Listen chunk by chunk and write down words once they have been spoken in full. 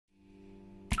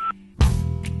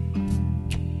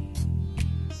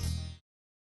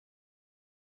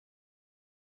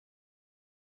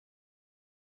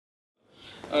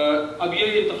اب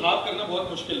یہ انتخاب کرنا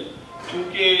بہت مشکل ہے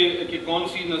کیونکہ کہ کون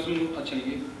سی نظم اچھا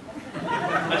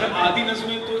آدھی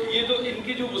نظمیں تو یہ تو ان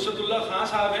کے جو وسعت اللہ خان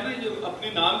صاحب ہیں نا جو اپنے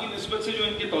نام کی نسبت سے جو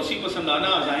ان کے توسیع پسندانہ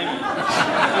عزائم ہیں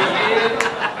تو یہ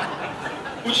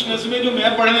کچھ نظمیں جو میں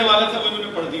پڑھنے والا تھا وہ انہوں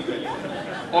نے پڑھ دی پہلے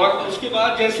اور اس کے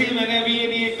بعد جیسے ہی میں نے ابھی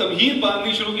ایک تمہید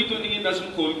باندھنی شروع کی تو انہیں یہ نظم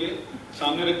کھول کے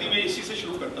سامنے رکھ دی. میں اسی سے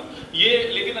شروع کرتا ہوں یہ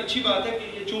لیکن اچھی بات ہے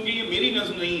کہ یہ چونکہ یہ میری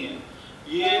نظم نہیں ہے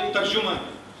یہ ترجمہ ہے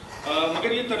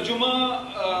مگر یہ ترجمہ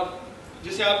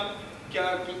جسے آپ کیا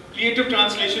کریٹو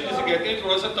ٹرانسلیشن جسے کہتے ہیں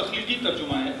تھوڑا سا تخلیقی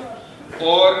ترجمہ ہے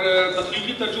اور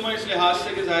تخلیقی ترجمہ اس لحاظ سے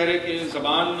کہ ظاہر ہے کہ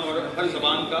زبان اور ہر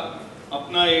زبان کا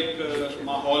اپنا ایک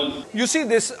ماحول. You see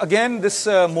this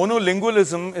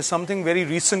monolingualism is something very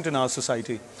recent in our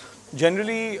society.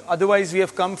 Generally, otherwise we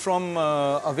have come from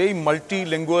a very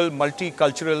multilingual,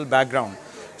 multicultural background.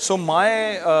 So my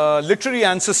literary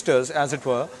ancestors, as it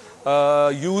were,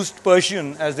 used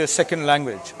Persian as their second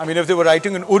language. I mean, if they were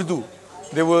writing in Urdu,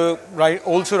 they were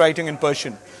also writing in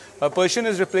Persian. Persian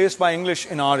is replaced by English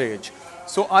in our age.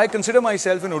 So I consider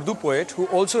myself an Urdu poet who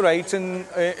also writes in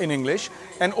English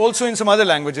and also in some other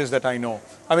languages that I know.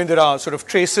 I mean, there are sort of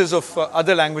traces of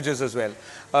other languages as well.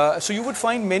 So you would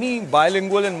find many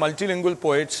bilingual and multilingual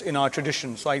poets in our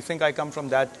tradition. So I think I come from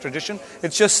that tradition.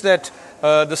 It's just that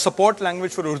the support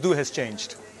language for Urdu has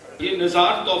changed. یہ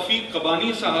نزار توفیق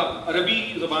قبانی صاحب عربی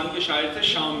زبان کے شاعر تھے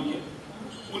شام کے.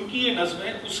 ان کی یہ نظم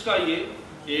ہے اس کا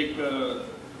یہ ایک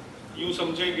یوں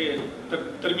سمجھیں کہ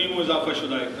ترمیم و اضافہ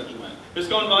شدہ ایک ترجمہ ہے. اس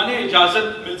کا عنوان ہے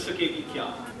اجازت مل سکے گی کیا.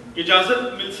 اجازت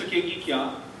مل سکے گی کیا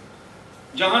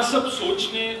جہاں سب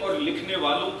سوچنے اور لکھنے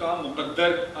والوں کا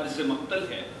مقدر عرض مقتل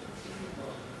ہے,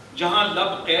 جہاں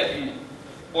لب قید ہیں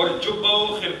اور جبہ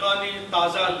و خرقہ نے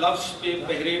تازہ لفظ پہ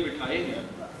پہرے بٹھائے ہیں,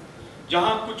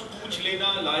 جہاں کچھ پوچھ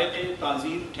لینا لائق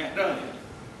تعزیر ٹھہرا ہے,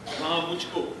 وہاں مجھ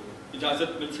کو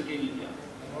اجازت مل سکے گی کیا.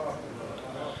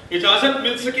 اجازت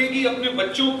مل سکے گی اپنے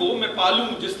بچوں کو میں پالوں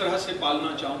جس طرح سے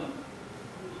پالنا چاہوں,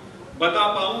 بتا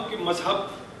پاؤں کہ مذہب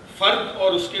فرد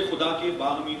اور اس کے خدا کے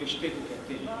باہمی رشتے کو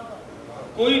کہتے ہیں.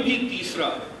 کوئی بھی تیسرا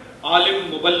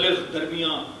عالم مبلغ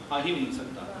درمیان آ ہی نہیں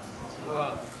سکتا.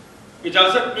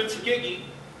 اجازت مل سکے گی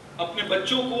اپنے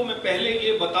بچوں کو میں پہلے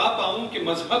یہ بتا پاؤں کہ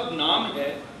مذہب نام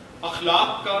ہے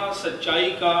اخلاق کا, سچائی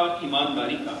کا,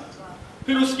 ایمانداری کا.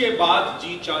 پھر اس کے بعد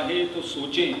جی چاہے تو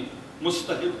سوچیں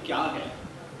مستحب کیا ہے,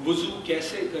 وضو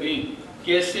کیسے کریں,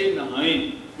 کیسے نہائیں,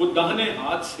 وہ دہنے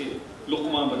ہاتھ سے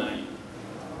لقمہ بنائیں.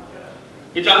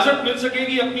 اجازت مل سکے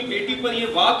گی اپنی بیٹی پر یہ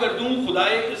واہ کر دوں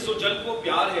خدائے عز و جل کو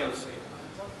پیار ہے اسے,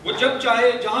 وہ جب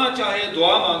چاہے جہاں چاہے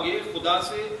دعا مانگے, خدا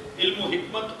سے علم و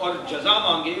حکمت اور جزا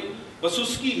مانگے, بس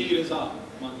اس کی ہی رضا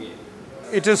مانگے.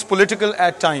 It is political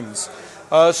at times.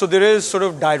 So there is sort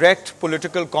of direct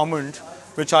political comment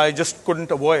which I just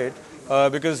couldn't avoid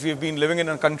because we've been living in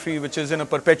a country which is in a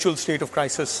perpetual state of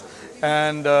crisis.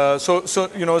 And so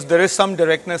you know, there is some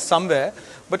directness somewhere.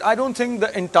 But I don't think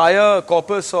the entire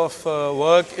corpus of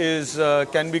work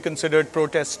can be considered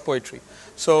protest poetry.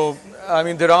 So, I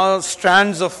mean, there are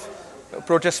strands of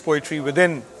protest poetry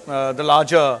within the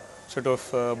larger sort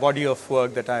of body of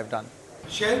work that I have done.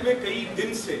 شہر میں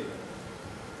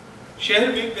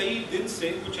کئی دن سے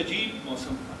کچھ عجیب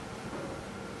موسم تھا.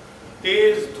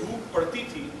 تیز دھوپ پڑتی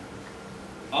تھی,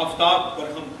 آفتاب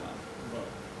برہم تھا,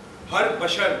 ہر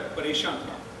بشر پریشان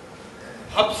تھا,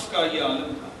 حبس کا یہ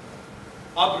عالم تھا.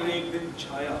 ابر ایک دن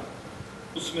چھایا,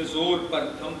 اس میں زور پر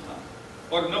دم تھا,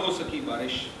 اور نہ ہو سکی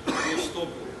بارش, دوستوں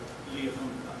کو یہ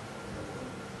غم تھا.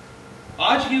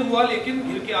 آج یہ ہوا لیکن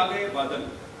گھر کے آ گئے بادل,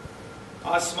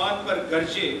 آسمان پر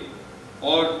گرجے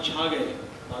اور چھا گئے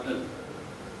بادل.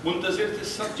 منتظر تھے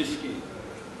سب جس کے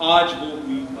آج وہ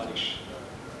ہوئی بارش.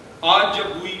 آج جب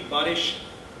ہوئی بارش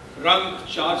رنگ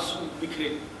چار سو بکھرے,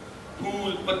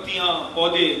 پھول پتیاں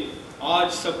پودے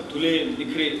آج سب دھلے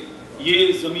نکھرے.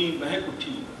 یہ زمین مہک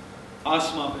اٹھی,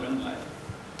 آسماں پہ رنگ آیا.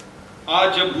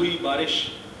 آج جب ہوئی بارش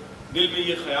دل میں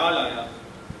یہ خیال آیا,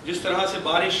 جس طرح سے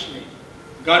بارش نے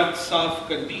گرد صاف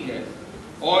کر دی ہے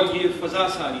اور یہ فضا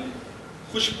ساری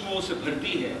خوشبوؤں سے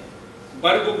بھرتی ہے.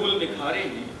 برگ و گل نکھارے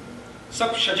ہیں,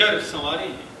 سب شجر سنوارے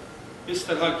ہیں. اس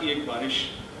طرح کی ایک بارش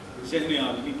ذہن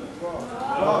آدمی پر,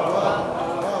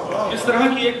 اس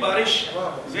طرح کی ایک بارش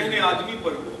ذہن آدمی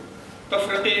پر ہو,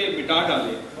 تفرقے مٹا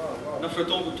ڈالے,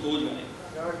 نفرتوں کو دھو جائے,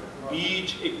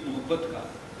 بیج ایک محبت کا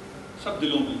سب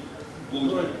دلوں میں بو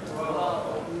جائے.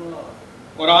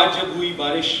 اور آج جب ہوئی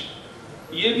بارش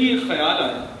یہ بھی ایک خیال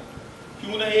آیا,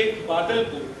 کیوں نہ ایک بادل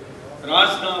کو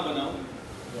رازداں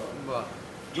بناؤں,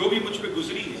 جو بھی مجھ پہ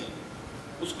گزری ہے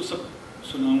اس کو سب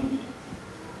سناؤں میں,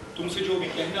 تم سے جو بھی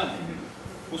کہنا ہے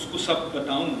اس کو سب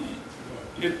بتاؤں میں,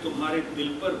 پھر تمہارے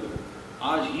دل پر وہ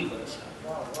آج ہی برسا.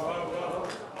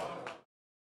 Wow.